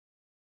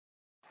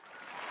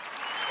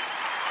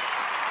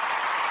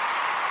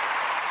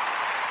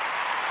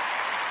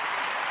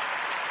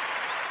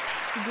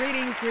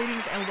Greetings,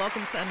 and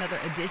welcome to another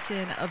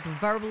edition of the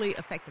Verbally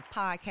Effective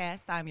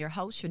Podcast. I'm your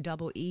host, your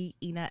double E,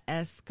 Ina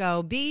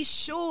Esco. Be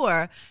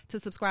sure to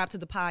subscribe to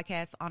the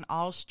podcast on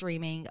all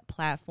streaming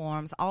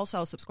platforms.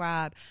 Also,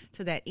 subscribe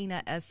to that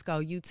Ina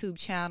Esco YouTube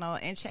channel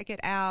and check it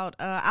out.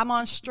 I'm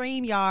on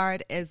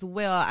StreamYard as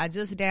well. I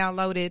just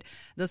downloaded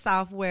the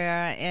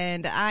software,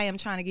 and I am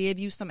trying to give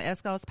you some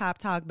Esco's Pop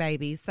Talk,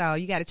 baby. So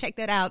you got to check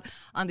that out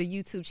on the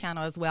YouTube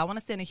channel as well. I want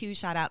to send a huge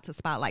shout out to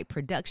Spotlight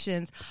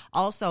Productions.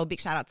 Also, big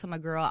shout out to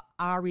my girl,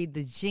 Ari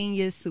the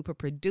Genius, super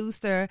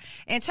producer.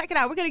 And check it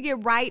out. We're going to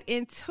get right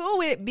into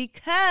it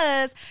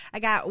because I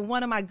got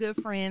one of my good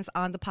friends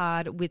on the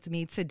pod with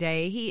me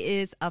today. He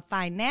is a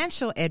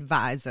financial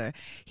advisor.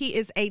 He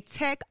is a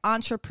tech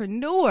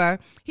entrepreneur.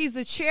 He's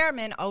the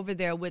chairman over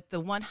there with the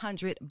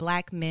 100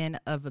 Black Men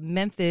of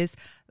Memphis,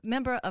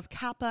 member of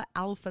Kappa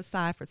Alpha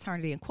Psi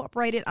Fraternity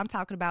Incorporated. I'm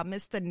talking about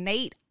Mr.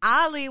 Nate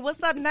Ali.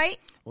 What's up, Nate?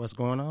 What's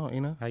going on,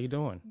 Ina? How you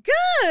doing?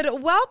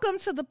 Good. Welcome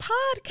to the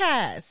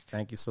podcast.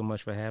 Thank you so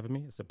much for having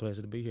me. It's a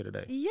pleasure to be here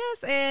today.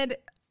 Yes, and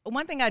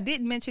one thing I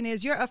didn't mention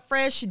is you're a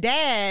fresh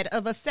dad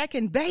of a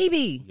second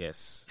baby.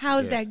 Yes. How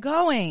is that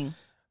going?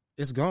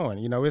 It's going.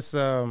 You know, it's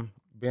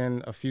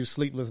been a few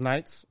sleepless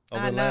nights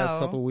over the last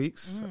couple of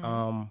weeks.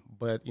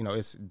 But, you know,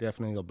 it's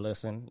definitely a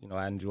blessing. You know,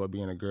 I enjoy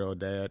being a girl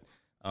dad.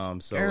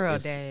 Girl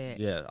dad.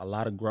 Yeah, a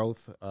lot of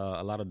growth,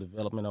 a lot of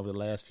development over the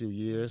last few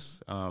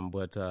years.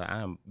 But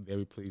I am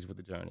very pleased with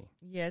the journey.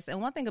 Yes,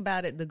 and one thing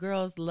about it, the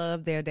girls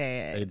love their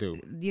dad. They do.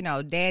 You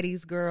know,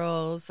 daddy's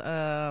girls,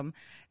 they're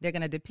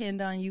going to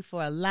depend on you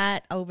for a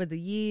lot over the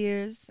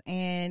years,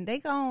 and they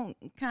going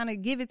to kind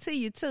of give it to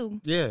you, too.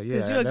 Yeah.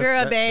 Because you're a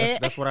girl dad.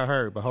 That's what I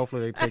heard, but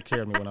hopefully they take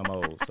care of me when I'm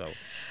old. So.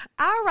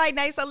 All right,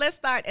 Nate, so let's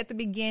start at the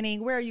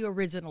beginning. Where are you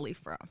originally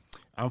from?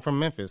 I'm from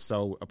Memphis,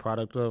 so a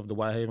product of the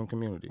Whitehaven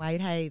community.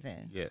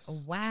 Whitehaven.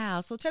 Yes.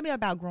 Wow. So tell me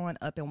about growing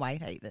up in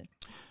Whitehaven.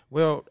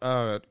 Well,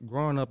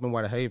 growing up in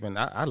Whitehaven,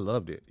 I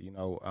loved it. You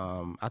know,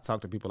 I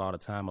talk to people all the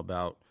time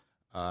about,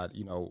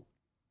 you know,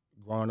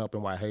 growing up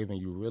in Whitehaven,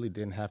 you really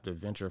didn't have to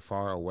venture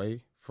far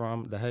away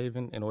from the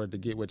Haven in order to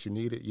get what you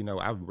needed. You know,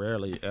 I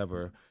rarely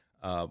ever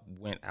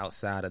went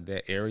outside of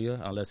that area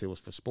unless it was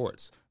for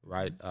sports,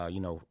 right? You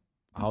know,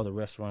 all the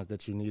restaurants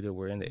that you needed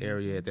were in the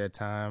area at that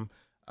time.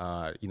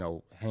 You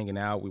know, hanging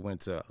out. We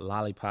went to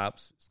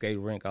Lollipops skate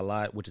rink a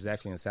lot, which is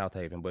actually in South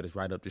Haven, but it's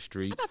right up the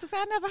street. I'm about to say,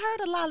 I never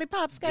heard of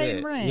Lollipop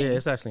skating rink. Yeah,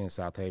 it's actually in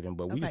South Haven,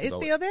 but we used to go.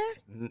 It's still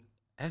there?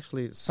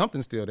 Actually,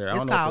 something's still there. I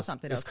don't it's know called if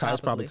something it's else.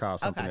 It's probably called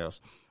something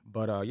else.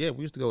 But yeah,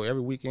 we used to go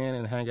every weekend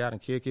and hang out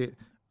and kick it.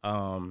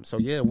 So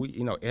yeah,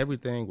 you know,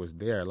 everything was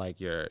there, like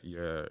your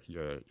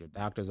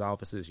doctor's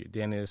offices, your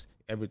dentist,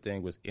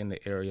 everything was in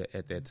the area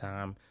at that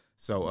time.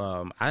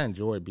 So I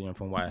enjoyed being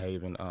from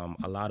Whitehaven.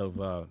 A lot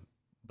of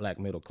Black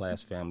middle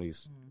class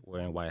families were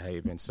in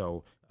Whitehaven,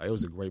 so it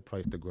was a great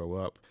place to grow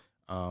up.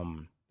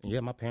 Yeah,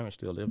 my parents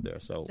still live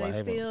there, so they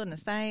Whitehaven, still in the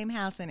same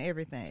house and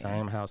everything.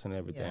 Same house and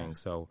everything. Yeah.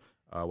 So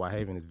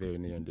Whitehaven is very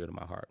near and dear to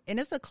my heart. And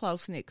it's a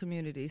close-knit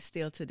community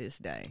still to this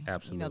day.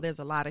 Absolutely. You know, there's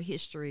a lot of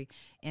history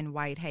in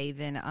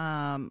Whitehaven.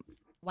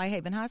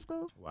 Whitehaven High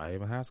School?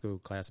 Whitehaven High School,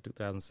 class of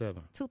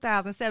 2007.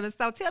 2007.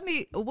 So tell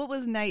me, what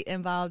was Nate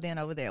involved in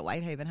over there at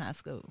Whitehaven High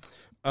School?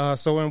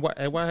 So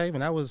at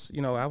Whitehaven, I was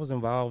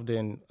involved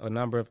in a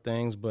number of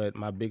things, but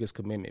my biggest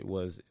commitment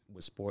was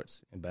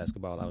sports and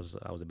basketball. I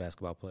was a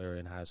basketball player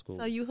in high school.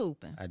 So you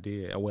hooping? I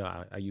did.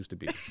 Well, I used to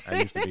be.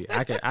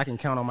 I can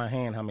count on my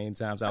hand how many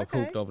times I've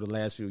hooped over the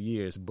last few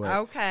years.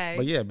 But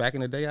yeah, back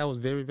in the day, I was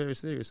very, very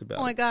serious about it.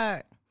 Point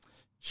guard.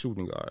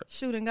 Shooting guard.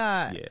 Shooting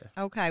guard.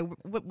 Yeah. Okay.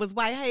 Was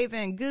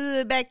Whitehaven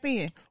good back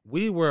then?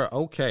 We were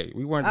okay.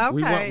 We weren't.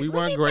 Okay. We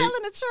weren't great.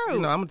 Telling the truth.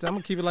 You know, I'm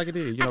gonna keep it like it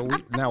is. You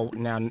know,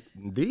 now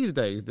these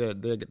days they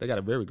got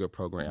a very good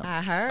program.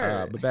 I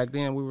heard. But back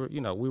then we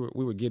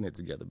were getting it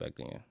together back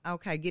then.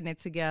 Okay, getting it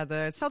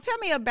together. So tell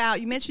me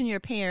about, you mentioned your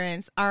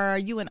parents. Are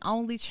you an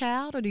only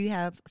child or do you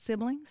have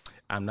siblings?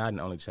 I'm not an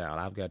only child.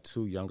 I've got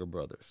two younger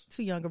brothers.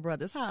 Two younger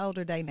brothers. How old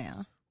are they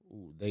now?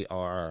 Ooh, they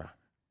are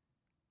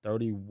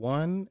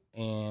 31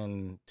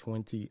 and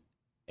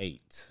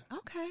 28.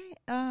 Okay.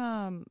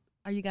 Are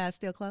you guys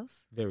still close?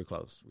 Very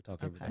close. We talk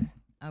every day.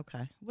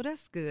 Okay. Well,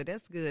 that's good.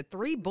 That's good.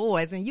 3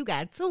 boys and you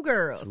got 2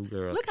 girls. 2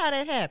 girls. Look how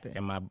that happened.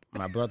 And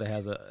my brother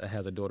has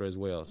a daughter as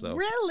well. So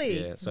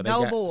really? Yeah. So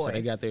boys.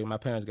 So my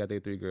parents got their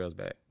 3 girls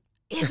back.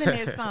 Isn't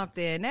it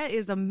something? That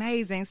is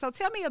amazing. So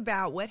tell me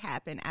about what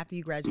happened after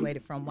you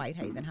graduated from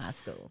Whitehaven High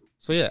School.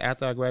 So yeah,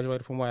 after I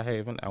graduated from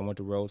Whitehaven, I went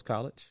to Rhodes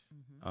College.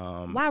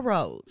 Why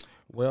Rhodes?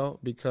 Well,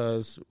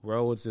 because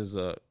Rhodes is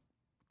a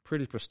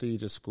pretty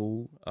prestigious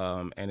school,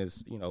 and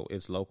it's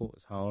local,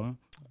 it's home.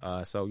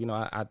 So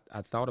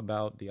I thought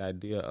about the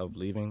idea of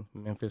leaving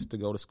Memphis to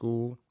go to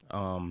school,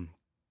 and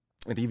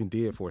even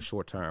did for a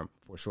short time.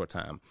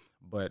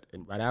 But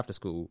right out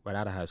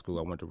of high school,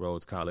 I went to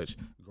Rhodes College.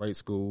 Great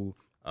school,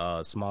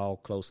 small,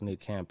 close-knit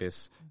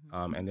campus,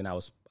 and then I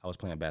was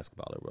playing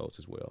basketball at Rhodes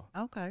as well.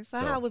 Okay, so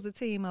how was the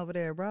team over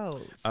there at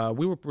Rhodes?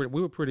 We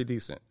were pretty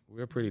decent. We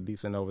were pretty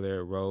decent over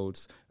there at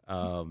Rhodes.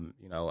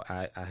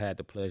 I had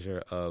the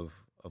pleasure of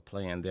of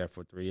playing there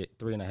for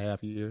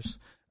 3.5 years.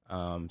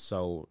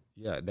 So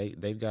yeah,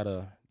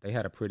 they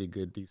had a pretty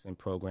good, decent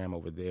program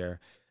over there,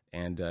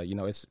 and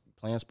it's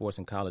playing sports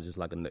in college is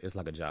like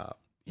a job.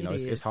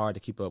 It's hard to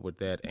keep up with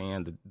that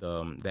and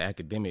the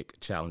academic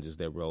challenges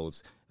that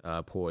Rhodes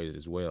poised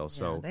as well.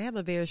 So they have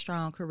a very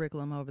strong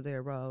curriculum over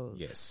there,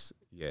 Rhodes.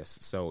 Yes.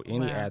 So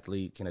any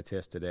athlete can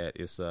attest to that.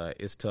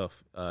 It's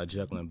tough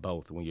juggling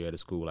both when you're at a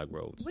school like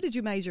Rhodes. What did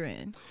you major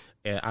in?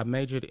 I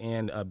majored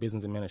in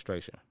business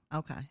administration.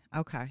 Okay.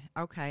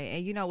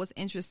 And what's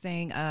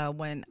interesting,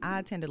 when I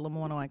attended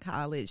LeMoyne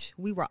College,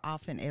 we were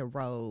often at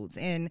Rhodes.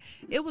 And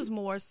it was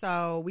more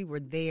so we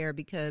were there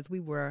because we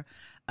were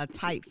a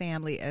tight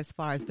family as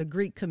far as the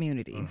Greek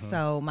community. Mm-hmm.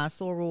 So my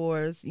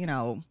sorors,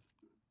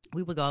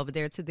 we would go over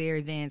there to their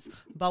events,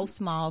 both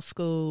small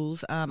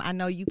schools. I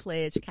know you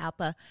pledged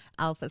Kappa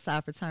Alpha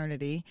Psi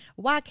fraternity.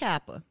 Why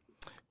Kappa?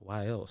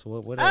 Why else?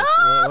 What else?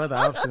 What other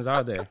options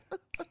are there?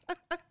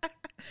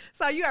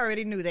 So you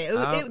already knew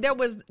that. There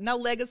was no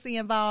legacy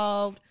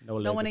involved.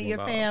 No one in your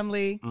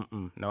family.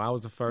 No, I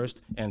was the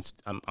first, and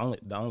I'm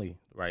the only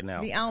right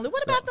now. The only.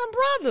 What about them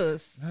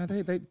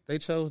brothers? They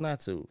chose not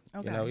to.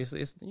 Okay.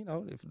 It's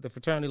the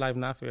fraternity life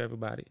not for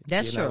everybody.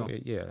 That's true.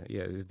 Yeah,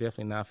 it's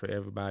definitely not for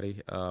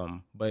everybody.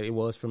 But it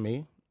was for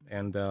me,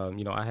 and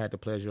I had the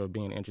pleasure of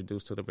being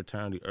introduced to the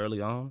fraternity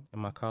early on in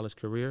my college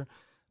career.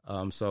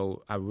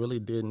 So I really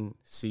didn't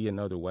see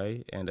another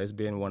way, and it's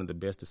been one of the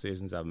best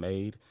decisions I've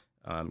made.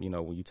 When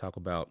you talk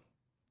about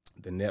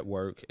the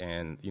network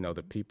and,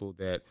 the people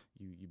that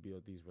you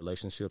build these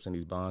relationships and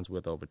these bonds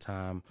with over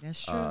time.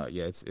 That's true.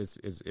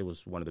 It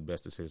was one of the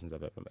best decisions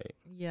I've ever made.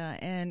 Yeah,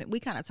 and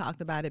we kind of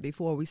talked about it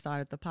before we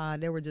started the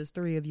pod. There were just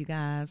 3 of you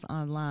guys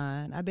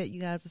online. I bet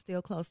you guys are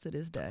still close to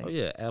this day. Oh,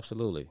 yeah,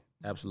 absolutely.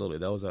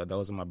 Those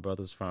are my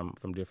brothers from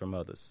different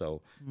mothers.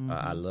 So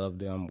I love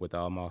them with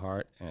all my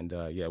heart. And,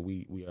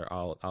 we are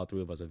all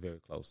 3 of us are very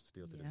close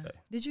still to this day.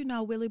 Did you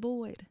know Willie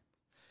Boyd?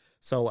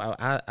 So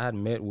I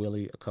met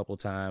Willie a couple of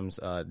times,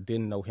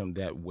 didn't know him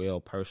that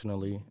well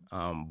personally,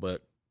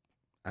 but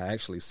I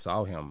actually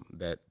saw him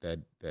that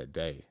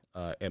day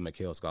at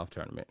McHale's golf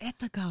tournament. At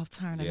the golf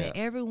tournament.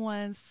 Yeah.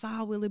 Everyone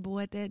saw Willie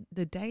Boyd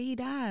the day he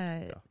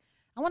died. Yeah.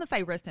 I want to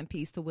say rest in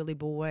peace to Willie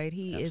Boyd.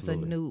 He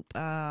Absolutely. is a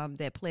Noop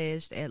that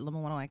pledged at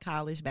LeMoyne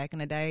College back in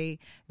the day.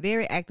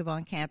 Very active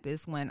on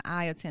campus when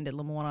I attended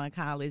LeMoyne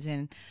College,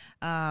 and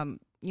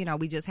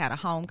we just had a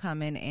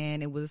homecoming,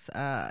 and it was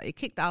it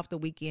kicked off the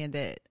weekend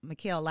that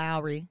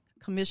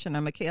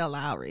Commissioner Mikhail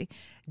Lowry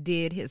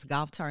did his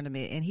golf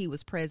tournament, and he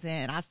was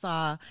present. And I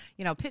saw,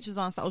 pictures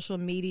on social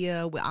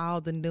media with all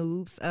the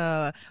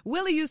noobs.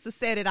 Willie used to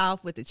set it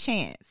off with the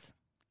chants,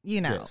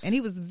 Yes. and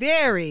he was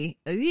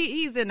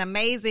he's an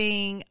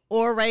amazing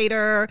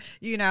orator,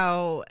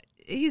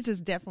 he's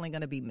just definitely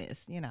going to be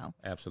missed,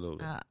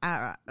 Absolutely.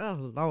 Oh,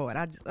 Lord,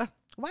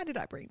 why did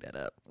I bring that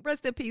up?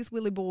 Rest in peace,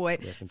 Willie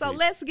Boyd. So peace.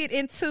 Let's get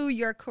into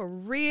your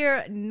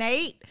career,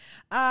 Nate.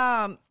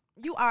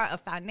 You are a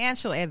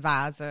financial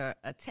advisor,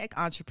 a tech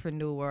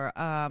entrepreneur.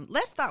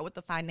 Let's start with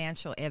the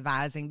financial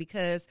advising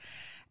because,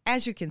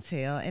 as you can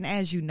tell, and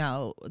as you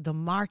know, the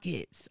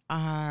markets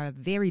are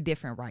very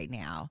different right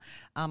now.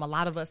 A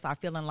lot of us are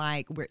feeling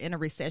like we're in a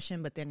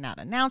recession, but they're not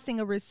announcing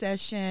a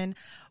recession.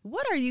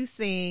 What are you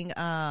seeing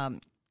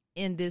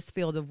in this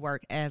field of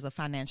work as a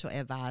financial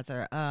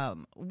advisor?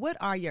 What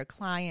are your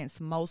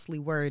clients mostly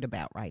worried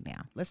about right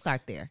now? Let's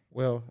start there.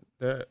 Well,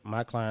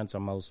 my clients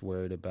are most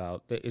worried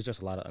about, it's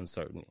just a lot of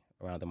uncertainty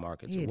around the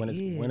markets. When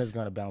it's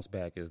going to bounce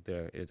back is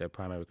their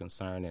primary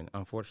concern, and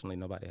unfortunately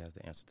nobody has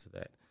the answer to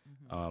that.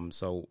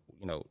 So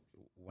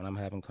when I'm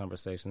having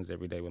conversations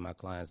every day with my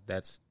clients,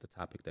 that's the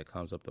topic that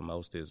comes up the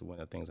most, is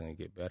when are things going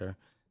to get better,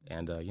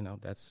 and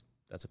that's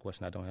a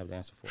question I don't have the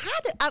answer for.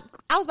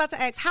 I was about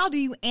to ask, how do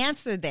you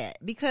answer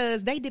that?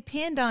 Because they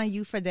depend on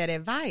you for that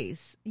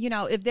advice.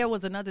 If there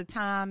was another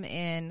time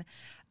in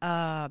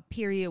a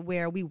period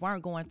where we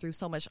weren't going through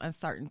so much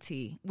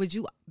uncertainty, would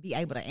you be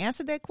able to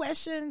answer that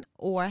question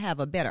or have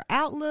a better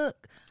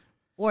outlook?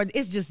 Or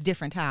it's just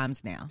different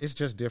times now? It's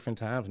just different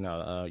times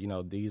now.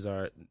 These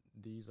are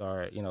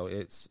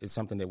it's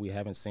something that we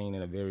haven't seen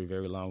in a very,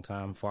 very long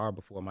time, far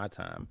before my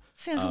time.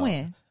 Since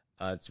when?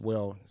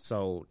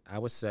 So I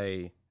would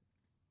say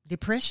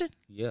depression.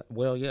 Yeah.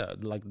 Well, yeah.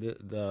 Like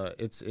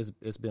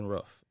it's been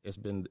rough. It's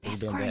been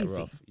crazy. That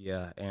rough.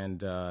 Yeah.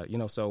 And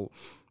so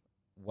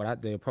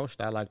the approach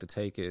that I like to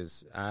take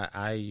is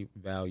I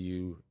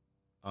value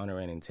honor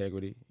and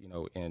integrity.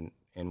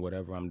 In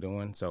whatever I'm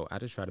doing. So I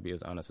just try to be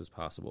as honest as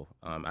possible.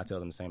 I tell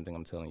them the same thing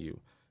I'm telling you.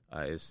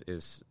 I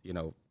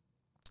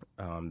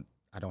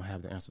don't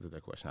have the answer to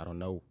that question. I don't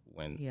know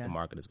when the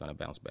market is going to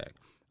bounce back.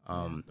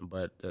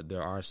 But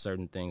there are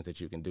certain things that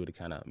you can do to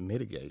kind of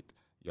mitigate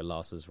your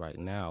losses right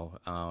now,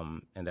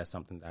 and that's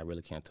something that I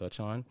really can't touch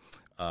on.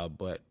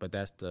 But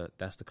that's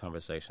the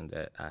conversation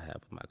that I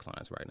have with my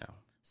clients right now.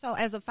 So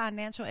as a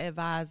financial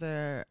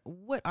advisor,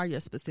 what are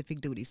your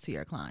specific duties to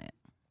your client?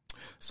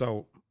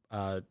 So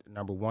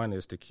number one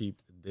is to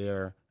keep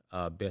their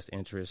best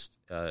interest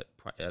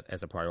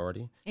as a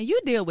priority. And you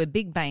deal with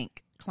big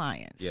bank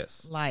clients.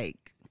 Yes.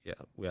 Like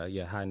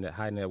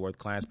high net worth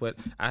clients. But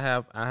I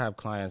have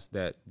clients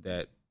that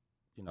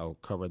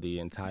cover the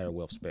entire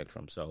wealth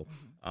spectrum. So,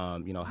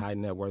 high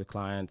net worth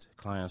clients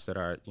that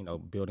are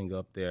building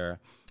up their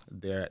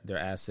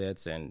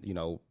assets and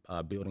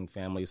building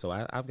families. So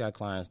I've got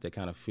clients that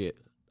kind of fit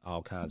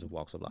all kinds of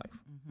walks of life.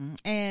 Mm-hmm.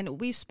 And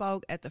we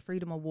spoke at the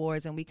Freedom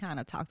Awards, and we kind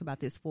of talked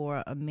about this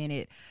for a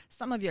minute.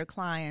 Some of your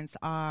clients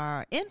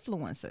are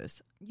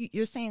influencers.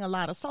 You're seeing a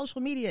lot of social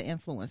media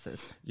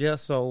influencers. Yeah.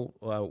 So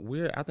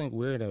I think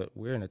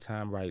we're in a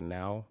time right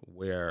now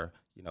where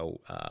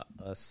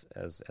us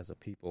as a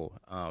people,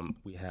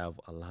 we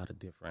have a lot of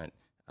different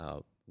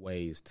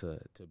ways to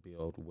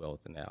build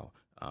wealth now.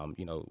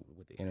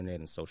 With the internet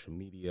and social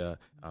media,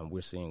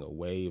 we're seeing a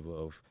wave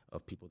of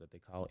people that they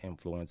call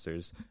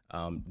influencers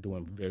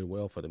doing very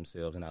well for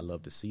themselves, and I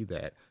love to see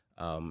that.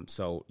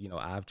 So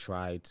I've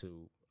tried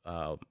to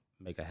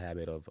make a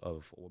habit of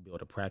or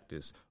build a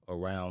practice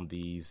around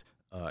these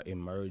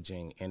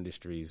emerging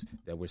industries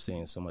that we're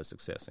seeing so much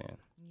success in.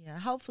 Yeah,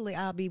 hopefully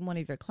I'll be one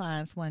of your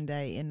clients one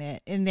day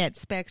in that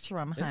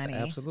spectrum, honey.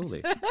 Yeah,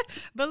 absolutely.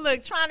 But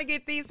look, trying to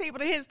get these people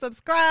to hit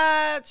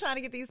subscribe, trying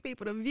to get these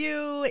people to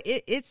view,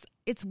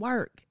 it's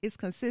work. It's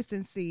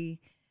consistency.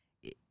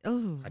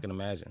 I can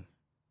imagine.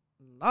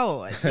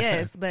 Lord,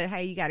 yes. But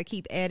hey, you got to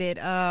keep at it.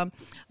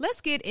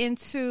 Let's get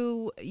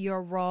into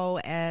your role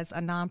as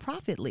a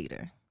nonprofit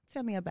leader.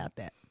 Tell me about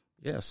that.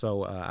 Yeah,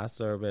 so I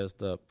serve as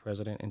the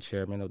president and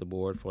chairman of the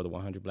board for the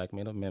 100 Black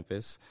Men of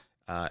Memphis,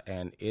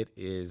 and it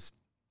is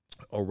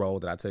a role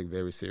that I take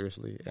very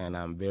seriously, and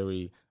I'm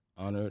very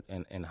honored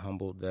and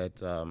humbled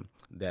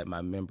that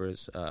my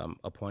members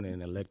appointed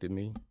and elected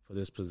me for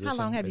this position. How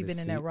long have you been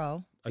in that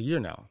role? A year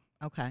now.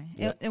 Okay.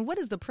 Yep. And what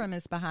is the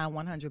premise behind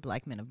 100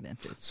 Black Men of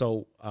Memphis?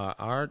 So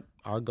our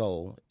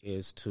goal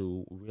is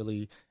to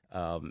really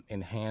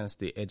enhance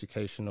the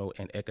educational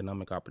and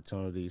economic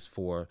opportunities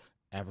for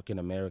African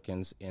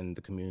Americans in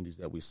the communities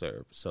that we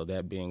serve. So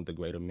that being the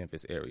greater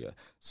Memphis area.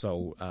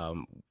 So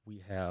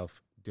we have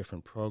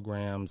different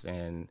programs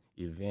and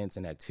events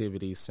and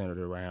activities centered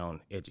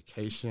around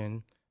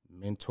education,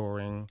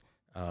 mentoring,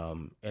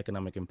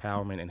 economic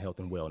empowerment, and health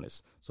and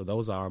wellness. So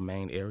those are our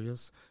main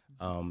areas.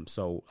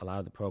 So a lot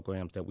of the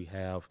programs that we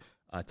have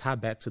tie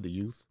back to the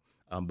youth,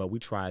 but we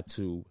try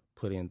to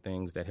put in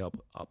things that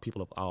help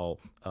people of all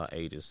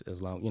ages,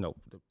 as long,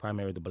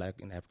 primarily the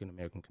Black and African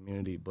American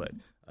community. But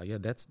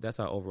that's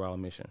our overall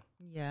mission.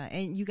 Yeah,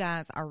 and you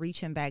guys are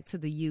reaching back to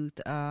the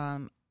youth.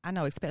 I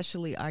know,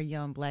 especially our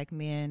young Black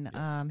men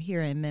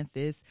here in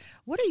Memphis.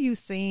 What are you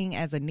seeing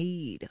as a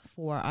need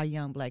for our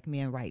young Black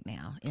men right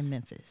now in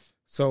Memphis?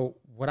 So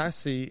what I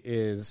see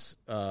is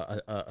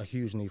a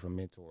huge need for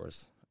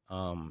mentors.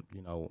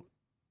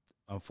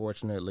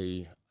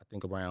 Unfortunately, I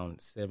think around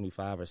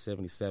 75 or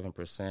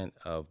 77%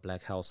 of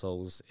Black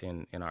households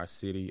in our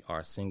city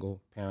are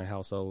single parent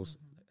households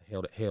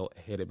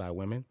headed by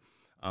women.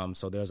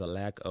 So there's a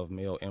lack of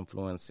male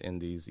influence in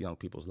these young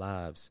people's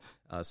lives.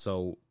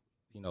 So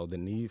the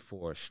need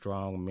for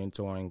strong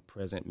mentoring,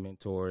 present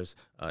mentors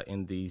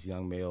in these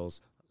young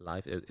males'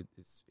 life,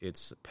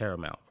 it's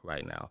paramount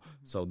right now.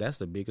 Mm-hmm. So that's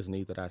the biggest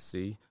need that I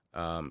see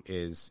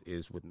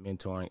is with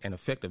mentoring and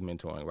effective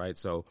mentoring, right?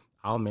 So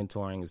all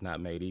mentoring is not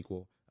made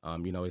equal.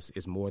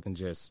 It's more than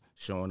just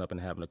showing up and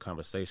having a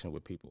conversation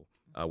with people,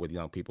 with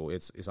young people.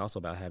 It's also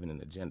about having an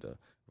agenda,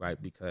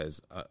 right?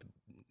 Because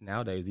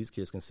nowadays these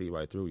kids can see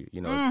right through you.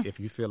 If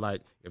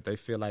they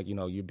feel like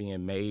you're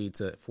being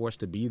forced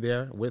to be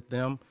there with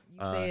them.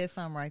 You said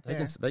something right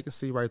there. They can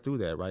see right through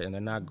that, right? And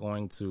they're not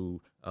going to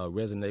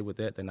resonate with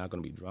that. They're not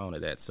going to be drawn to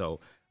that.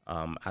 So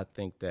I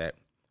think that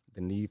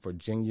the need for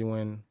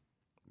genuine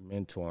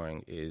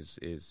mentoring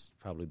is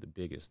probably the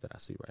biggest that I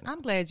see right now.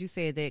 I'm glad you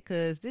said that,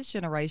 because this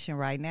generation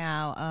right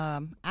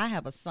now, I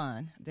have a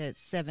son that's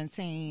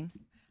 17,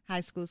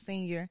 high school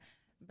senior.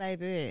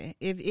 Baby,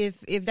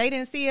 if they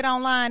didn't see it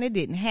online, it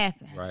didn't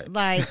happen. Right.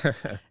 Like,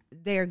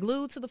 they're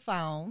glued to the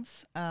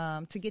phones.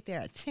 To get their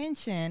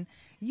attention,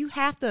 you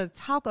have to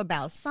talk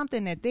about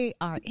something that they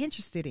are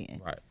interested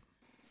in. Right.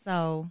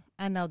 So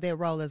I know their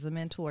role as a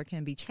mentor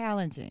can be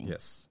challenging.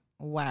 Yes.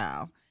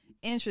 Wow.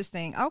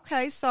 Interesting.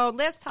 Okay, so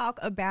let's talk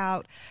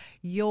about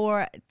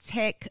your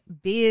tech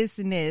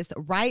business,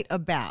 Right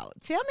About.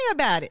 Tell me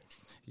about it.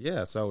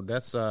 Yeah, so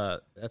it's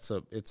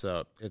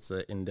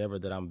an endeavor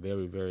that I'm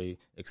very, very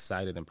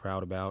excited and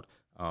proud about.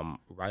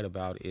 Right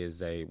About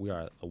we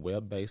are a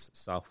web-based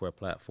software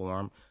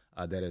platform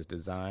that is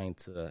designed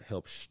to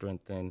help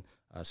strengthen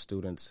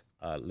students'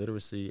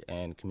 literacy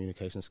and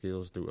communication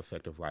skills through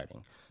effective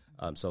writing.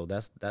 So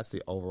that's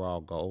the overall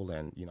goal,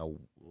 and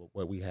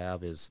what we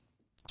have is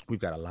we've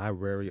got a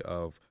library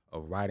of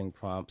writing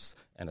prompts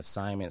and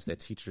assignments that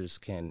teachers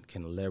can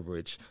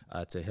leverage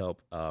to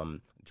help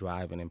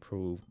drive and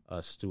improve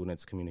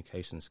students'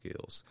 communication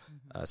skills.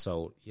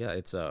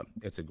 Mm-hmm.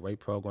 It's a great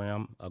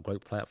program, a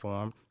great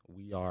platform.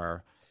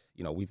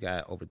 We've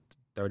got over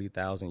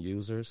 30,000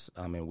 users,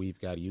 and we've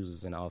got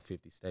users in all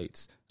 50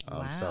 states.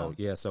 Wow.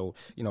 So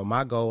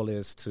my goal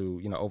is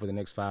to over the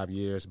next 5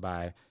 years,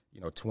 by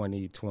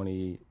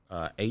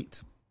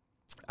 2028.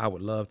 I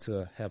would love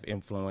to have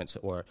influenced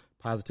or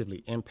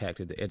positively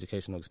impacted the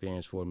educational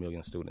experience for 1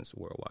 million students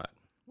worldwide.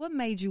 What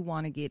made you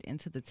want to get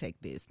into the tech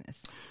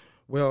business?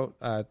 Well,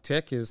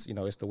 tech is,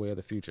 it's the way of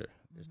the future.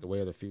 It's the way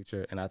of the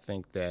future. And I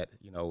think that,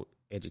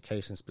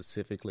 education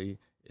specifically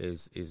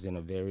is in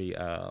a very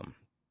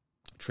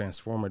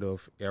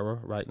transformative era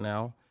right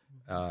now.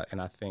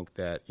 And I think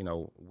that,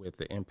 with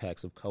the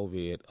impacts of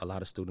COVID, a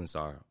lot of students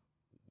are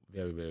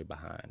very, very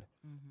behind.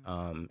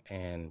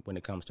 And when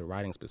it comes to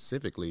writing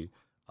specifically,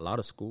 a lot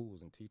of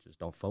schools and teachers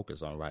don't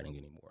focus on writing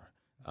anymore.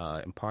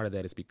 And part of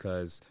that is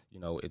because,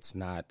 it's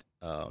not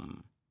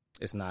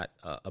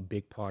a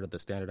big part of the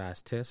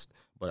standardized test,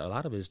 but a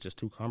lot of it is just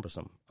too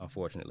cumbersome,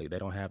 unfortunately. They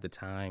don't have the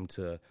time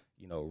to,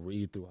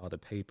 read through all the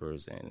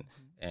papers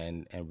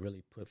and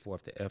really put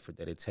forth the effort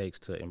that it takes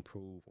to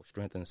improve or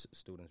strengthen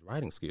students'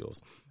 writing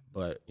skills.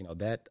 But,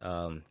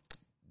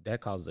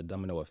 that causes a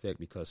domino effect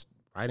because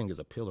writing is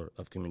a pillar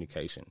of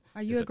communication.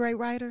 Are you a great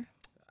writer?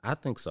 I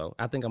think so.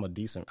 I think I'm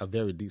a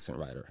very decent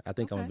writer. I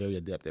think I'm very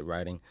adept at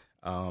writing.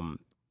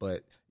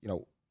 But,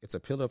 it's a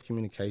pillar of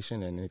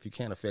communication, and if you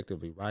can't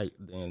effectively write,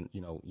 then,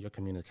 your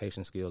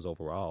communication skills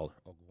overall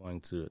are going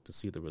to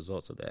see the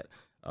results of that.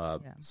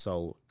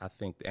 So I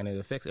think, and it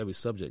affects every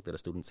subject that a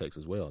student takes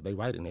as well. They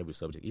write in every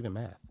subject, even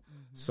math.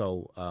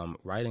 So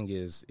writing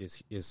is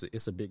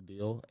a big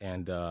deal,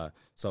 and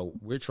so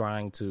we're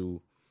trying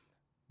to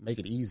make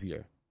it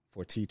easier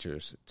for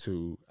teachers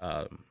to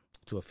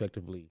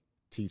effectively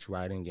teach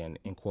writing and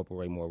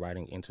incorporate more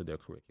writing into their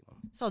curriculum.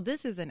 So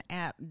this is an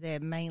app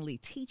that mainly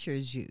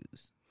teachers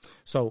use.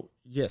 So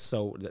yes,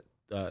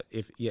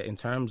 in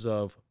terms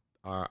of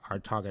our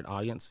target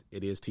audience,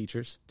 it is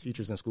teachers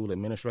and school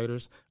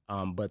administrators,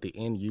 but the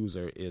end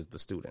user is the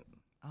student.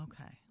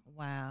 Okay,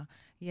 wow,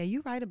 yeah,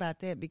 you're right about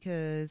that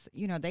because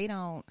they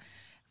don't.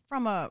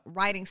 From a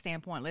writing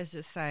standpoint, let's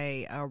just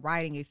say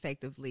writing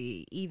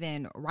effectively,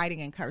 even writing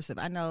in cursive.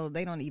 I know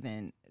they don't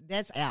even,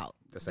 that's out.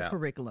 That's the out.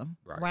 Curriculum,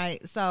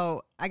 right?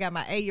 So I got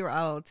my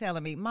 8-year-old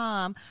telling me,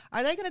 Mom,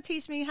 are they going to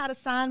teach me how to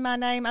sign my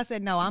name? I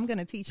said, no, I'm going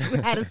to teach you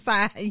how to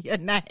sign your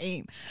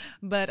name.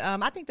 But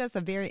I think that's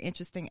a very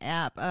interesting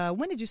app.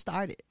 When did you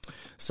start it?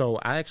 So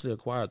I actually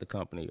acquired the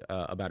company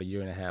about 1.5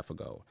 years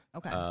ago.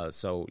 Okay.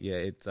 So yeah,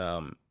 it's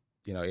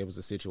it was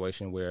a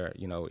situation where,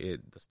 the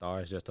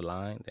stars just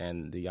aligned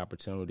and the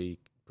opportunity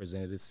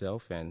presented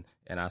itself. And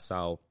I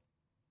saw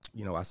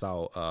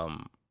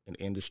an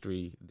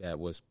industry that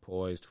was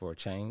poised for a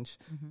change,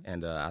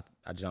 and I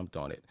jumped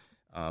on it.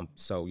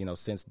 So,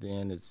 since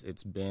then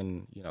it's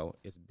been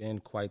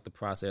quite the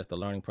process, the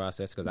learning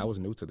process, because I was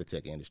new to the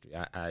tech industry.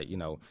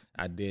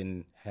 I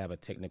didn't have a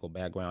technical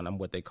background. I'm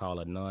what they call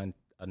a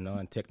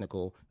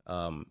non-technical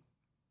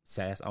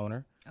SaaS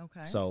owner.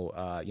 Okay. So,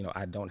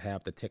 I don't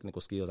have the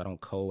technical skills. I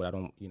don't code.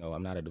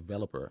 I'm not a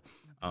developer.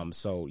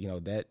 So,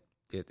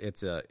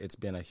 it's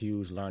been a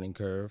huge learning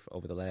curve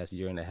over the last 1.5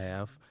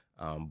 years.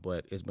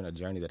 But it's been a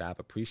journey that I've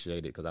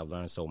appreciated because I've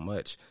learned so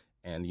much.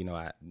 And,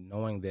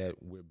 knowing that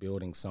we're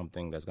building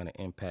something that's going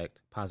to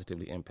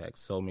positively impact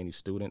so many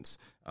students,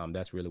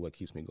 that's really what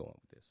keeps me going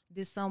with this.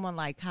 Did someone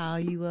call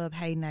you up,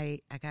 hey,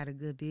 Nate, I got a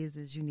good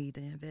business you need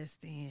to invest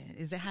in?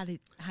 Is that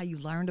how you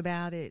learned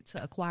about it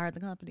to acquire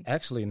the company?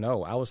 Actually,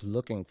 no.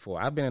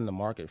 I've been in the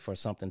market for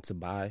something to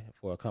buy,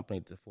 for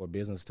a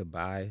business to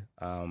buy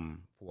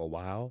for a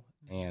while.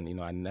 And,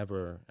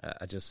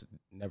 I just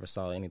never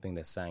saw anything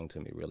that sang to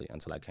me really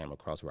until I came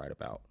across Write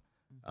About.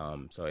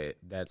 So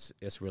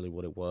it's really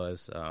what it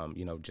was,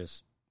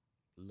 just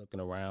looking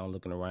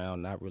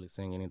around, not really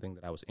seeing anything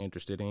that I was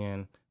interested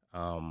in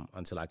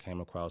until I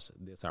came across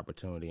this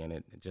opportunity. And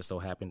it just so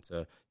happened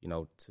to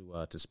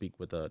speak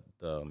with the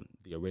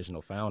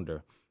original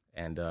founder.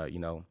 And,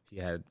 he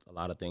had a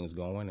lot of things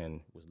going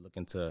and was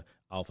looking to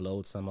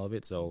offload some of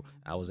it. So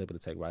I was able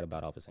to take Write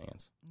About off his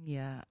hands.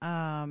 Yeah.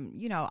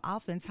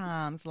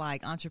 Oftentimes,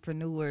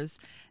 entrepreneurs,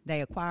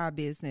 they acquire a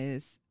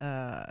business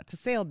to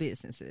sell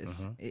businesses.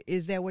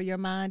 Is that where your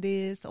mind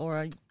is?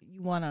 Or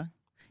you want to,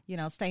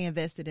 stay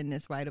invested in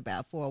this Write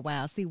About for a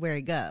while, see where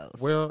it goes?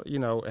 Well,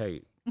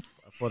 hey,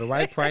 for the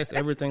right price,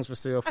 everything's for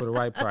sale for the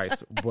right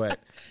price. But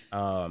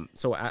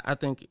so I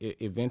think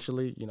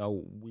eventually,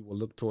 we will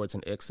look towards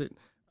an exit.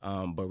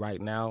 But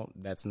right now,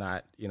 that's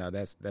not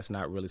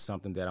really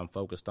something that I'm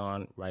focused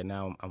on. Right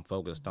now, I'm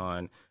focused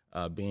on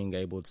being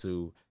able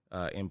to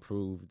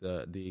improve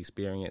the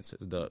experience,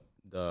 the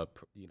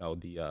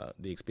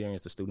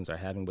experience the students are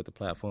having with the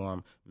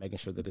platform, making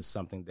sure that it's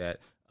something that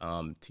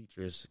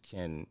teachers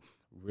can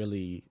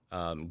really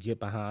get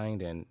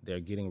behind and they're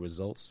getting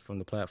results from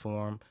the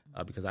platform.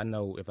 Because I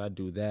know if I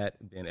do that,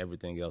 then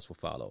everything else will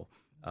follow.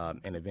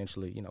 And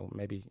eventually,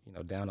 maybe,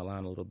 down the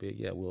line a little bit,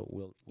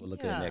 we'll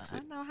look at an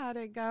exit. I know how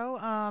that go.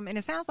 And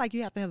it sounds like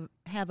you have to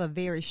have a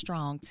very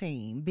strong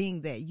team,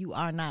 being that you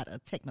are not a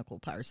technical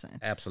person.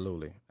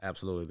 Absolutely.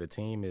 The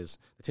team is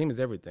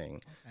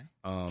everything.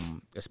 Okay.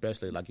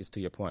 Especially like it's to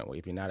your point, where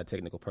if you're not a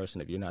technical person,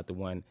 if you're not the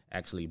one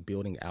actually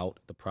building out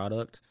the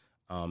product,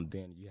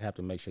 then you have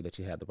to make sure that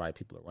you have the right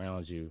people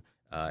around you.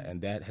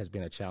 And that has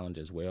been a challenge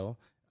as well.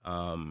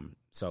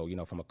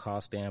 So, from a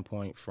cost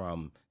standpoint,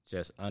 from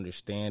just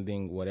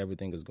understanding what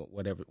everything is,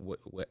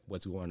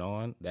 what's going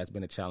on, that's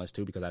been a challenge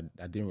too, because I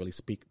didn't really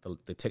speak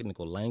the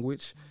technical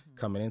language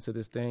coming into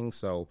this thing.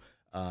 So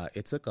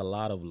it took a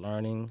lot of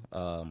learning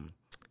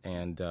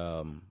and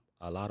a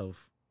lot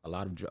of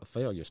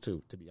failures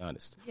too, to be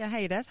honest. Yeah,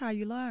 hey, that's how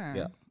you learn.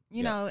 Yeah.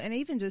 You know, and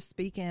even just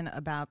speaking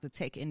about the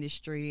tech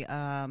industry,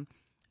 I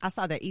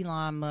saw that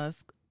Elon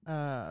Musk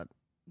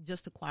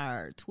just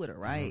acquired Twitter,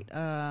 right?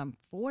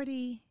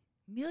 40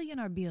 million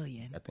or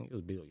billion? I think it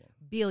was billion.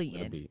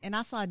 Billion. And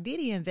I saw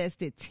Diddy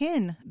invested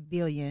 10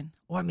 billion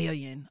or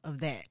million of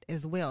that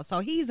as well.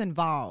 So he's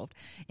involved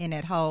in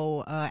that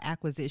whole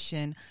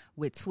acquisition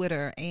with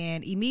Twitter.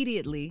 And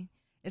immediately,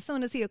 as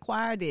soon as he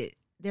acquired it,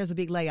 there's a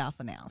big layoff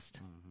announced.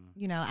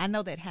 You know, I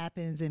know that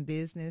happens in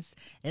business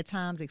at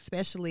times,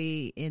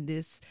 especially in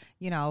this,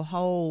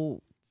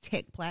 whole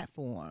tech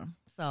platform.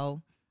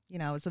 So,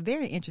 it's a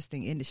very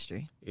interesting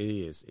industry. It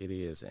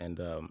is. And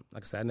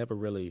like I said, I never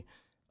really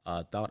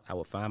thought I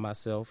would find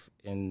myself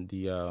in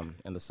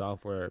the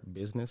software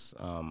business,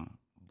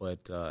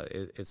 but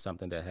it's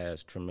something that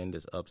has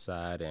tremendous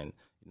upside. And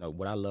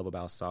what I love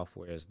about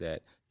software is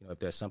that if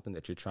there's something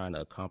that you're trying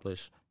to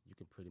accomplish, you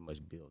can pretty much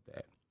build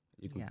that.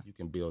 You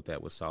can build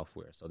that with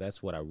software. So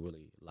that's what I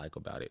really like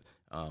about it.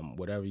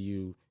 Whatever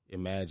you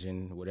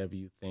imagine, whatever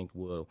you think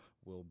will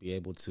be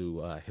able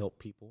to help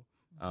people,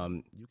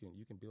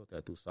 you can build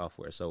that through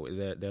software. So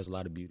there's a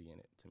lot of beauty in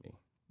it to me.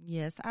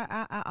 Yes,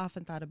 I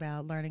often thought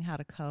about learning how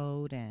to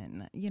code,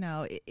 and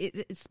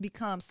it's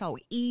become so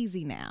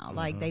easy now.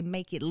 Like they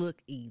make it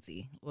look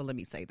easy. Well, let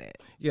me say that.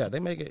 Yeah, they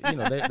make it.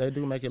 They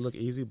do make it look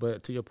easy.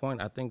 But to your point,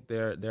 I think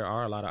there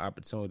are a lot of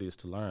opportunities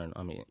to learn.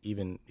 I mean,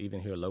 even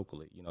here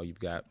locally, you've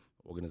got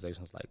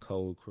organizations like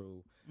Code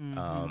Crew,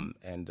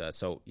 and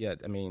so yeah,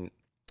 I mean,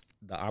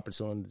 the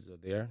opportunities are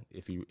there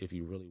if you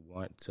really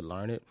want to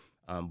learn it.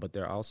 But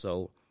there are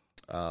also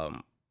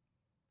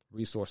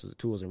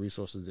tools and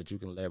resources that you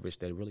can leverage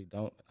that really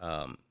don't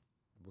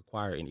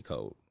require any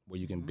code, where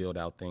you can build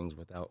out things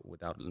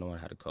without knowing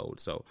how to code.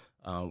 So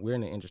we're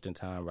in an interesting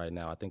time right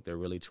now. I think they're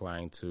really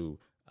trying to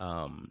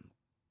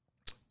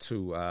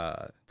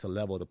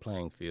level the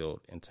playing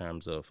field in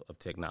terms of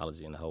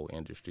technology in the whole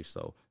industry.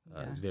 So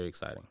it's very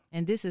exciting.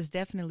 And this is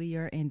definitely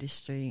your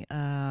industry.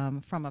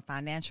 From a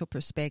financial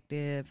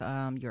perspective,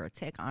 you're a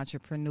tech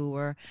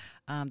entrepreneur,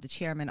 the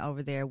chairman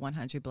over there,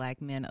 100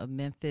 Black Men of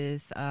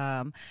Memphis.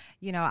 I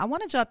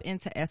want to jump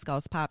into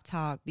Esco's Pop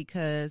Talk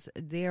because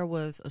there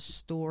was a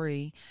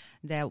story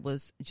that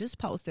was just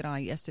posted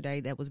on yesterday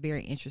that was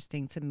very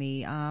interesting to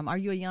me. Are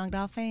you a Young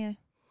Dolph fan?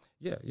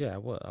 Yeah, I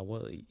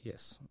was,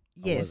 yes.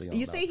 Yes,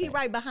 you see he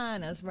right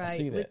behind us,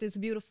 right, with this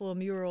beautiful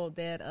mural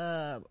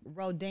that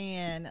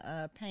Rodin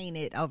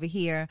painted over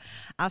here.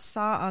 I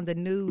saw on the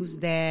news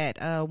that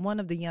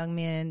one of the young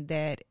men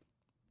that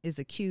is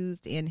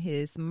accused in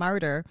his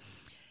murder,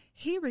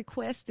 he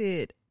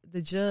requested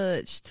the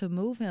judge to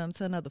move him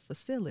to another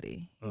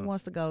facility. He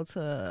wants to go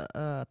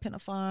to Pinna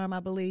Farm, I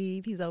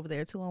believe. He's over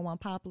there 201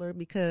 Poplar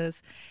because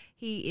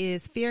he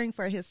is fearing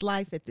for his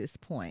life at this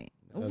point.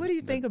 What do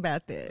you think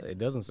about that? It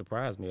doesn't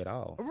surprise me at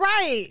all.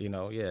 Right.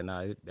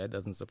 That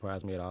doesn't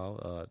surprise me at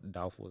all.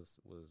 Dolph was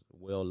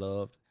well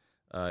loved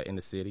in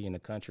the city, in the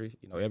country,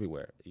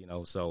 everywhere.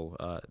 So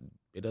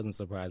it doesn't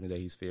surprise me that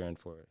he's fearing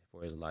for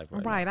his life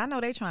right now. I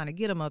know they're trying to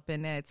get him up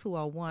in that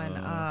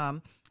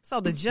 201. So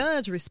the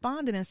judge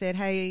responded and said,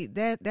 hey,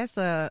 that's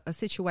a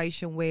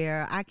situation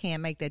where I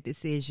can't make that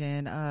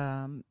decision.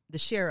 The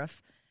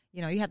sheriff,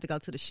 you have to go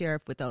to the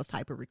sheriff with those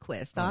type of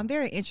requests. So I'm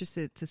very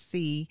interested to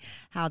see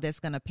how that's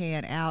going to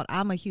pan out.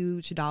 I'm a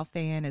huge Dolph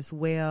fan as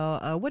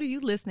well. What are you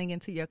listening in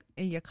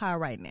your car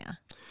right now?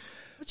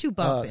 What you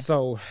bumping?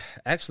 So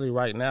actually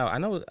right now, I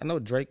know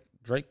Drake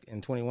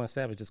and 21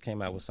 Savage just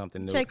came out with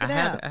something new. Check it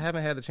out. I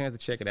haven't had the chance to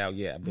check it out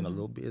yet. I've been a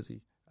little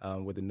busy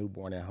with the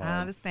newborn at home.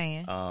 I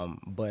understand.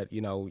 But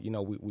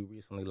we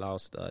recently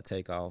lost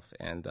Takeoff,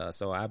 and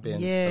so I've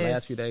been the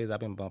last few days I've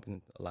been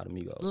bumping a lot of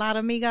Migos. A lot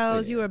of Migos.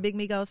 Yeah. You were a big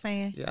Migos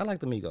fan? Yeah, I like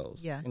the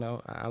Migos. Yeah.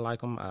 I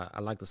like them. I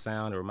like the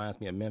sound. It reminds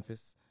me of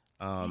Memphis.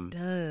 It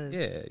does.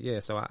 Yeah.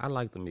 So I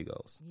like the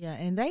Migos. Yeah,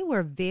 and they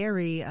were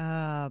very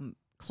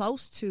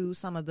close to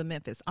some of the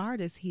Memphis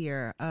artists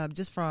here,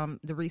 just from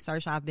the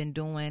research I've been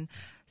doing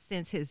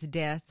since his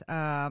death.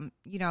 What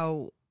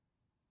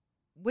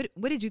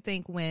did you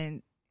think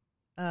when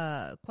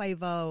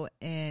Quavo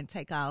and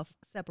Takeoff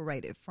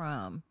separated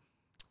from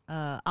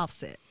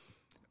Offset?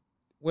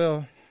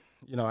 Well,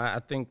 I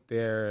think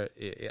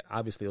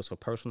obviously it was for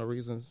personal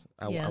reasons.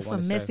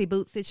 Some messy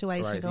boot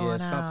situation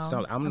going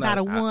on I'm about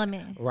a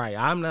woman. Right.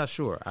 I'm not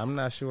sure, and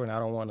I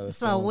don't want to.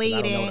 So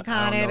we didn't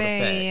call it.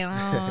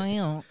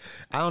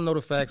 I don't know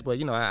the facts, but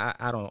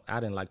I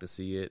didn't like to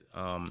see it.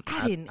 I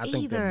didn't I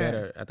think either. they're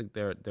better. I think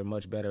they're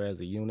much better as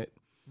a unit.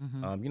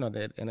 You know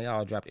that, and they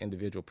all dropped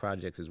individual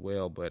projects as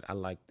well. But I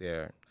like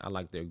their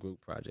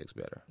group projects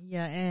better.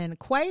 Yeah, and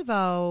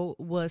Quavo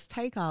was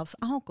Takeoff's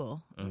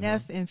uncle,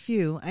 Neff and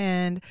Few,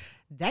 and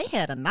they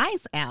had a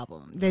nice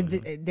album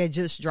that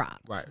just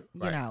dropped. Right.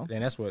 You know,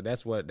 and that's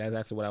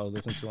actually what I was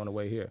listening to on the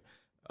way here.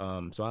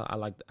 So I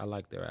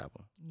like their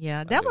album.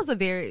 Yeah, that was a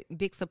very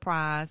big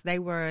surprise. They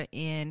were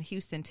in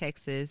Houston,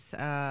 Texas,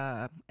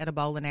 at a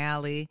bowling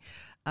alley,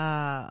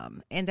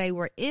 and they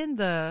were in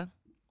the,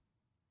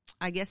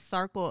 I guess,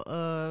 circle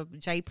of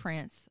Jay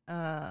Prince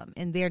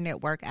in their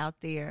network out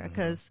there,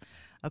 because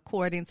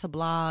according to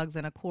blogs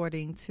and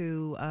according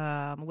to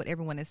what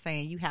everyone is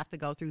saying, you have to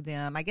go through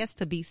them, I guess,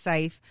 to be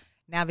safe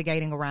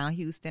navigating around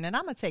Houston. And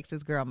I'm a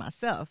Texas girl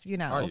myself, you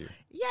know. Are you?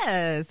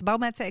 Yes,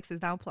 Beaumont, Texas,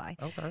 don't play.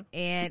 Okay.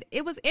 And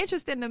it was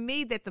interesting to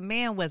me that the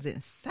man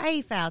wasn't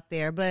safe out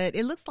there, but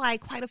it looks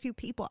like quite a few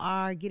people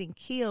are getting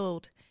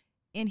killed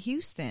in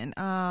Houston.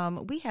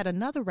 We had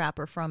another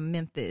rapper from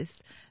Memphis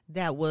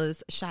that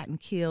was shot and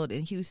killed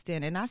in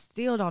Houston, and I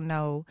still don't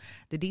know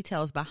the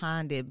details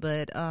behind it,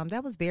 but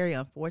that was very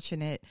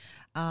unfortunate.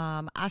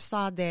 I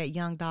saw that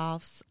Young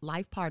Dolph's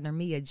life partner,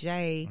 Mia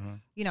J,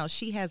 you know,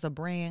 she has a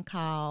brand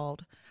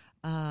called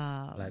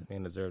Black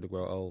Men Deserve to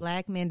Grow Old.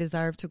 Black Men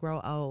Deserve to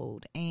Grow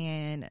Old,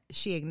 and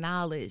she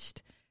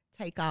acknowledged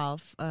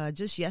Takeoff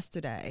just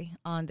yesterday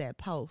on that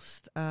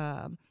post.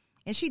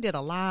 And she did a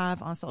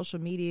live on social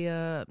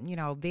media, you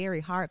know,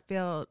 very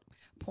heartfelt,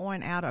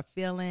 pouring out her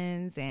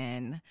feelings.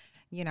 And,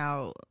 you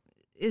know,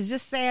 it's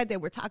just sad that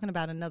we're talking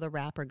about another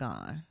rapper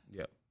gone.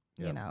 Yep.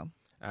 You know,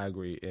 I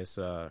agree. It's,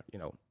 you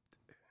know,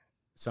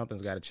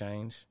 something's got to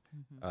change.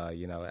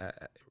 You know,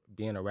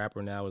 being a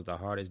rapper now is the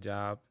hardest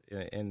job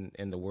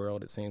in the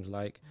world, it seems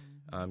like.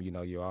 You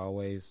know, you're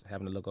always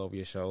having to look over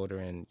your shoulder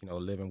and, you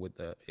know,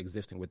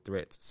 existing with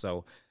threats.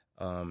 So,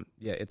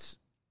 yeah,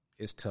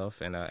 it's tough,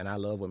 and I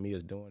love what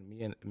Mia's doing.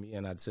 Me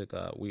and I took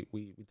we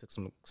took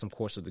some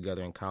courses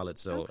together in college,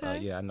 so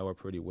yeah, I know her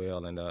pretty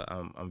well, and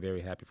I'm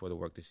very happy for the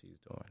work that she's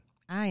doing.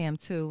 I am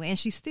too, and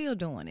she's still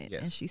doing it.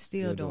 Yes, and she's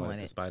still doing it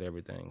despite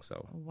everything.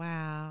 So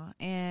wow,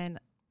 and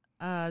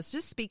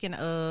just speaking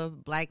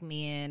of Black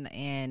men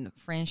and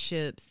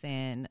friendships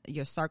and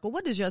your circle,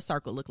 what does your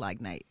circle look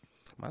like, Nate?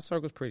 My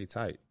circle's pretty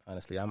tight,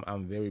 honestly.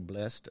 I'm very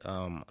blessed.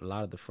 A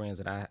lot of the friends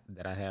that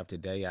I have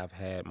today, I've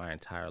had my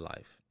entire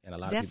life. And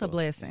That's a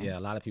blessing. Yeah,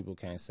 a lot of people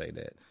can't say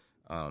that.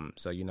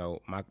 So, you know,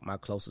 my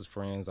closest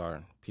friends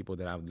are people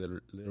that I've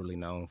literally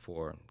known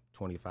for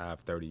 25,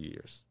 30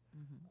 years.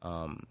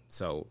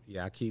 So,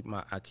 yeah, I keep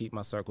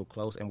my circle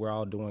close, and we're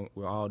all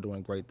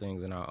doing great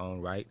things in our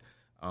own right.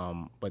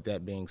 But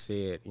that being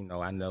said, you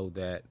know, I know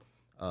that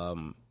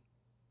I'm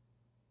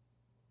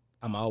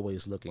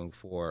always looking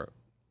for,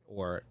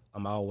 or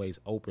I'm always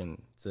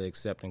open to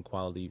accepting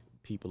quality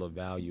people of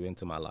value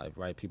into my life,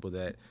 right? People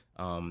that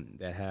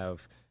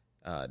have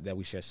that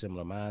we share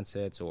similar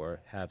mindsets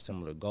or have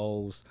similar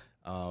goals,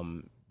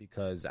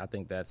 because I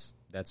think that's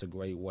a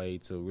great way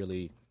to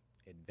really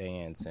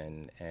advance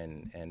and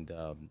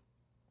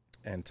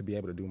to be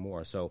able to do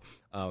more. So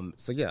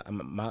yeah,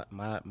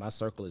 my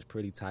circle is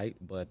pretty tight,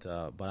 but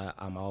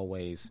I'm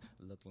always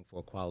looking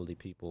for quality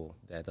people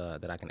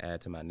that I can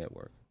add to my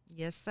network.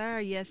 Yes, sir.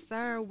 Yes,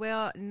 sir.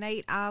 Well,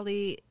 Nate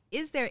Ollie,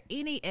 is there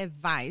any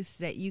advice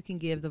that you can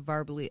give the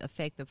verbally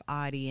effective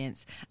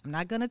audience? I'm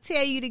not going to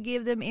tell you to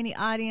give them any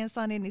audience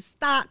on any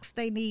stocks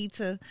they need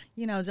to,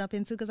 you know, jump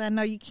into, because I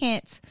know you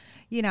can't,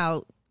 you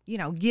know,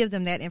 give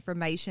them that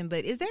information.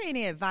 But is there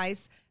any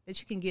advice that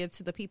you can give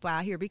to the people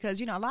out here? Because,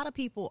 you know, a lot of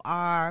people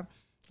are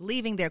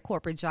leaving their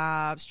corporate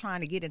jobs,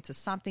 trying to get into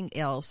something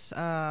else,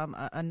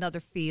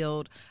 another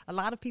field. A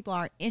lot of people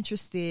are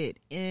interested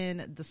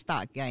in the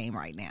stock game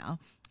right now.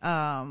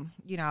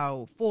 You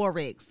know,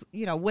 Forex,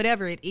 you know,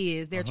 whatever it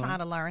is, they're trying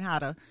to learn how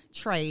to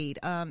trade.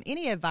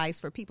 Any advice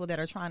for people that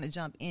are trying to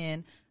jump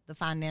in the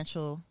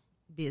financial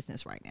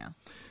business right now?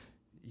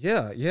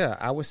 Yeah.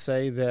 I would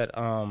say that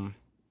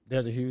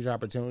there's a huge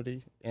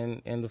opportunity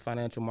in the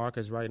financial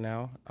markets right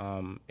now,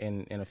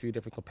 in a few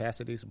different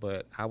capacities.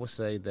 But I would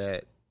say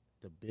that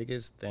the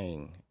biggest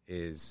thing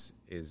is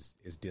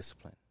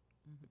discipline.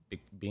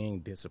 Being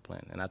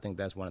disciplined, and I think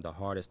that's one of the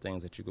hardest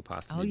things that you could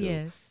possibly do.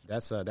 Yes.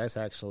 That's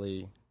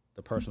actually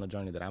the personal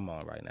journey that I'm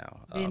on right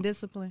now. Being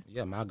disciplined.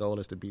 Yeah, my goal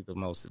is to be the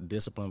most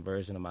disciplined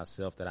version of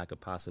myself that I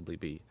could possibly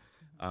be.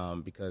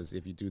 Because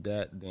if you do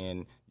that,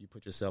 then you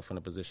put yourself in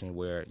a position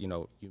where, you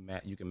know,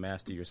 you can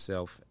master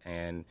yourself,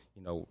 and,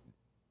 you know,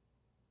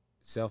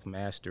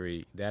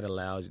 self-mastery, that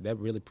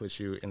really puts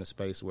you in a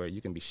space where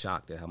you can be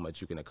shocked at how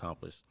much you can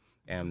accomplish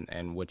and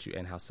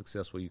how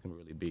successful you can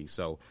really be.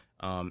 So,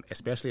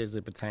 especially as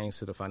it pertains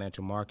to the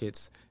financial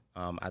markets,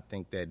 I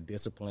think that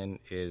discipline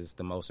is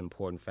the most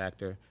important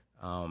factor.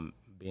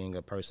 Being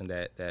a person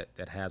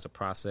that has a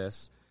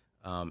process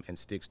and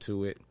sticks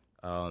to it,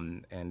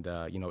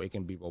 you know, it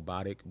can be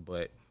robotic,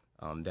 but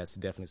that's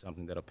definitely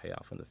something that'll pay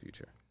off in the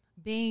future.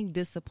 Being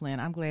disciplined,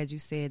 I'm glad you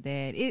said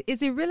that.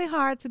 Is it really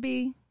hard to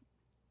be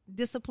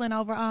disciplined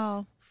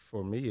overall?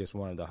 For me, it's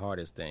one of the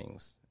hardest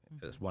things.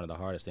 It's one of the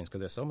hardest things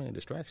because there's so many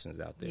distractions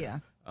out there. Yeah.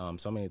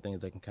 so many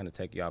things that can kind of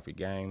take you off your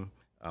game,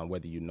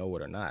 whether you know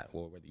it or not,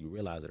 or whether you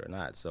realize it or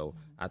not. So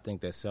I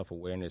think that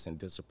self-awareness and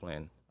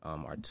discipline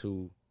are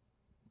two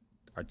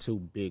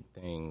big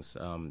things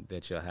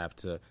that you'll have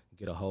to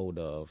get a hold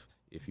of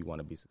if you want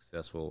to be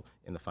successful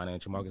in the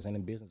financial markets and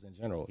in business in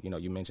general. You know,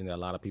 you mentioned that a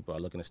lot of people are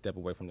looking to step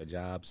away from their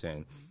jobs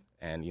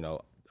and you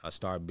know,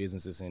 start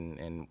businesses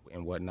and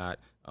whatnot.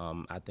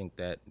 I think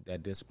that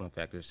discipline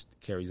factor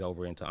carries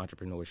over into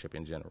entrepreneurship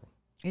in general.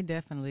 It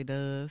definitely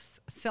does.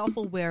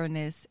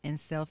 Self-awareness and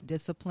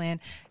self-discipline.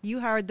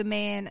 You heard the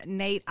man,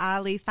 Nate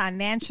Ali,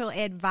 financial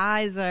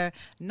advisor,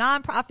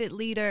 nonprofit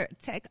leader,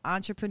 tech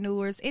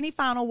entrepreneurs. Any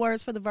final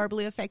words for the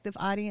Verbally Effective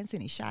audience?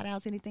 Any shout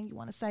outs, anything you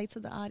want to say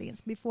to the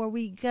audience before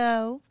we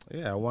go?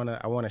 Yeah, I want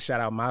to shout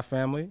out my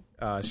family.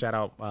 Shout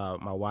out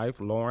my wife,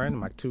 Lauren,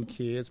 my 2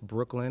 kids,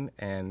 Brooklyn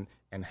and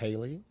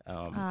Haley.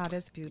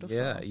 That's beautiful.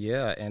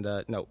 Yeah. And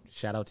no,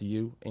 shout out to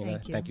you.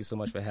 Thank you so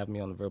much for having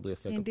me on the Verbally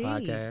Effective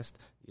podcast.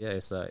 Yeah,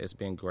 it's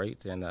been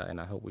great, and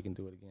I hope we can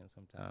do it again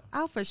sometime.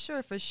 Oh, for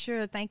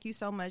sure. Thank you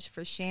so much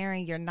for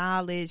sharing your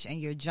knowledge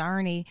and your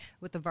journey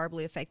with the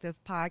Verbally Effective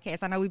podcast.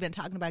 I know we've been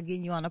talking about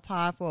getting you on the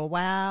pod for a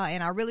while,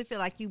 and I really feel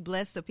like you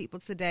blessed the people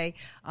today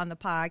on the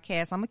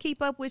podcast. I'm going to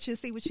keep up with you and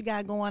see what you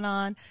got going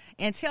on,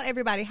 and tell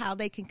everybody how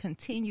they can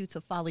continue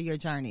to follow your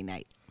journey,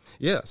 Nate.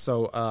 Yeah,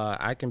 so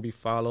I can be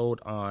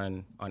followed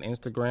on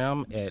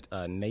Instagram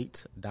at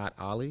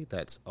Nate.Ali,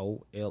 that's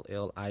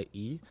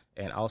OLLIE,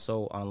 and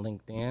also on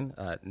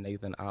LinkedIn,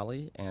 Nathan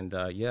Ali. And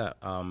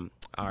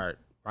our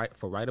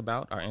Write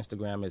About, our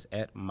Instagram is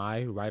at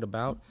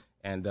MyWriteAbout,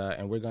 and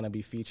we're going to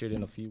be featured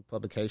in a few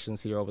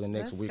publications here over the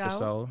next week or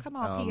so. Come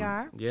on,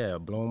 PR. Yeah,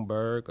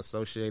 Bloomberg,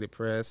 Associated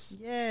Press,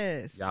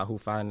 yes, Yahoo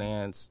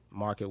Finance,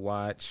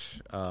 MarketWatch,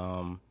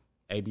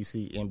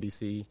 ABC,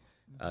 NBC.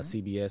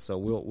 CBS, so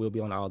we'll be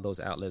on all those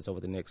outlets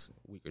over the next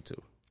week or 2.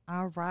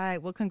 All right.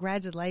 Well,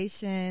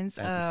 congratulations.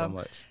 Thank you so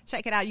much.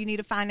 Check it out. You need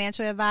a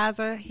financial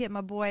advisor. Hit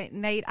my boy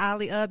Nate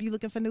Ali up. You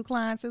looking for new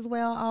clients as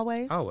well?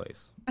 Always.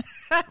 Always.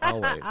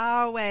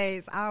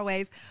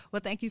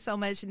 Well, thank you so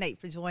much, Nate,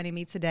 for joining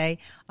me today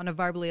on the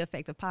Verbally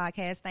Effective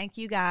podcast. Thank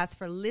you guys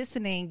for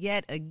listening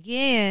yet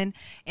again.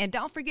 And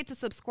don't forget to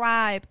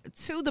subscribe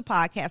to the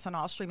podcast on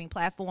all streaming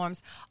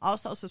platforms.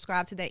 Also,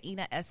 subscribe to the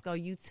Ina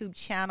Esco YouTube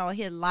channel.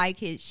 Hit like,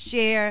 hit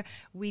share.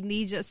 We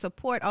need your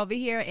support over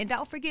here. And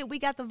don't forget, we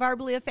got the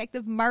Verbally Effective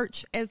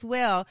merch as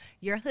well.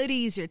 Your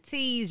hoodies, your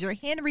tees, your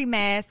Henry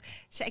mask.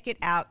 Check it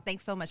out.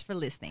 Thanks so much for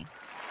listening.